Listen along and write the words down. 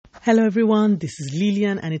Hello everyone, this is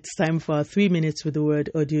Lillian and it's time for our 3 minutes with the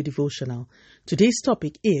word audio devotional. Today's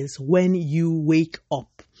topic is when you wake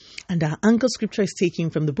up. And our anchor scripture is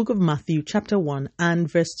taken from the book of Matthew chapter 1 and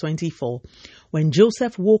verse 24. When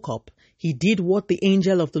Joseph woke up, he did what the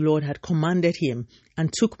angel of the Lord had commanded him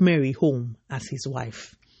and took Mary home as his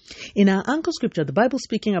wife. In our anchor scripture, the Bible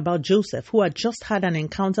speaking about Joseph, who had just had an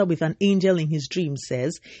encounter with an angel in his dream,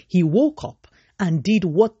 says he woke up and did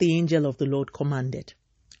what the angel of the Lord commanded.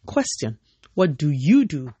 Question: what do you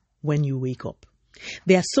do when you wake up?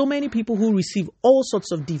 There are so many people who receive all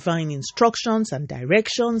sorts of divine instructions and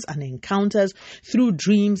directions and encounters through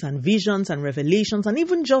dreams and visions and revelations, and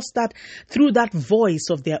even just that through that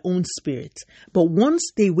voice of their own spirit. But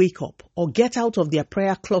once they wake up or get out of their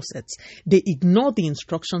prayer closets, they ignore the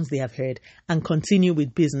instructions they have heard and continue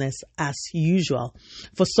with business as usual.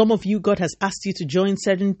 For some of you, God has asked you to join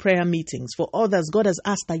certain prayer meetings. For others, God has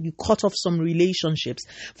asked that you cut off some relationships.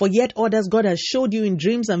 For yet others, God has showed you in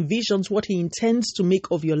dreams and visions what He intends to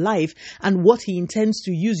make of your life and what He intends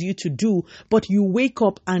to use you to do, but you wake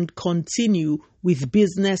up and continue with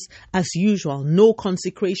business as usual. No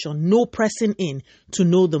consecration, no pressing in to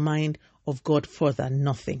know the mind of God further,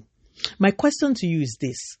 nothing. My question to you is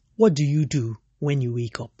this: what do you do when you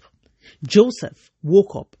wake up? Joseph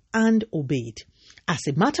woke up and obeyed. As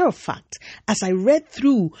a matter of fact, as I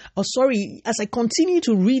continue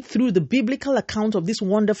to read through the biblical account of this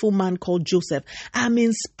wonderful man called Joseph, I'm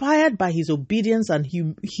inspired by his obedience and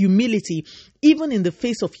humility, even in the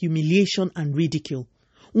face of humiliation and ridicule.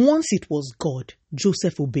 Once it was God,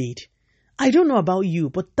 Joseph obeyed. I don't know about you,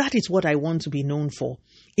 but that is what I want to be known for.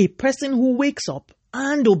 A person who wakes up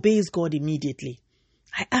and obeys God immediately.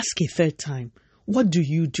 I ask a third time, what do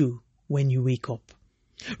you do when you wake up?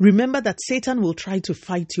 Remember that Satan will try to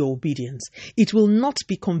fight your obedience. It will not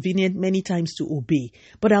be convenient many times to obey,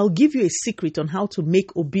 but I'll give you a secret on how to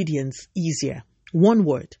make obedience easier. One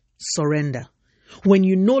word: surrender. When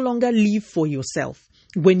you no longer live for yourself,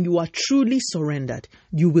 when you are truly surrendered,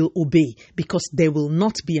 you will obey because there will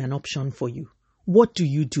not be an option for you. What do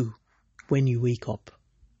you do when you wake up?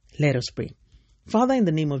 Let us pray. Father, in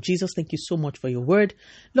the name of Jesus, thank you so much for your word.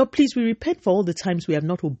 Lord, please, we repent for all the times we have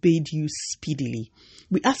not obeyed you speedily.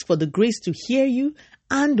 We ask for the grace to hear you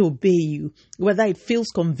and obey you, whether it feels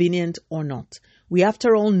convenient or not. We,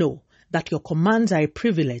 after all, know that your commands are a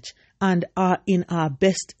privilege and are in our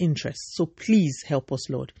best interests. So please help us,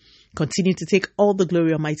 Lord. Continue to take all the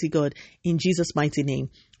glory, Almighty God. In Jesus' mighty name,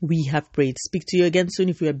 we have prayed. Speak to you again soon.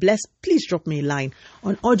 If you are blessed, please drop me a line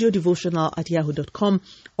on audiodevotional@yahoo.com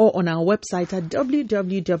or on our website at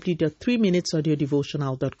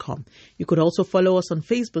www.3minutesaudiodevotional.com. You could also follow us on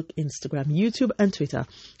Facebook, Instagram, YouTube, and Twitter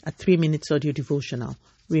at 3 Minutes Audio Devotional.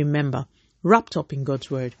 Remember, wrapped up in God's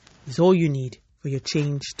word is all you need for your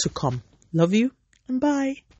change to come. Love you and bye.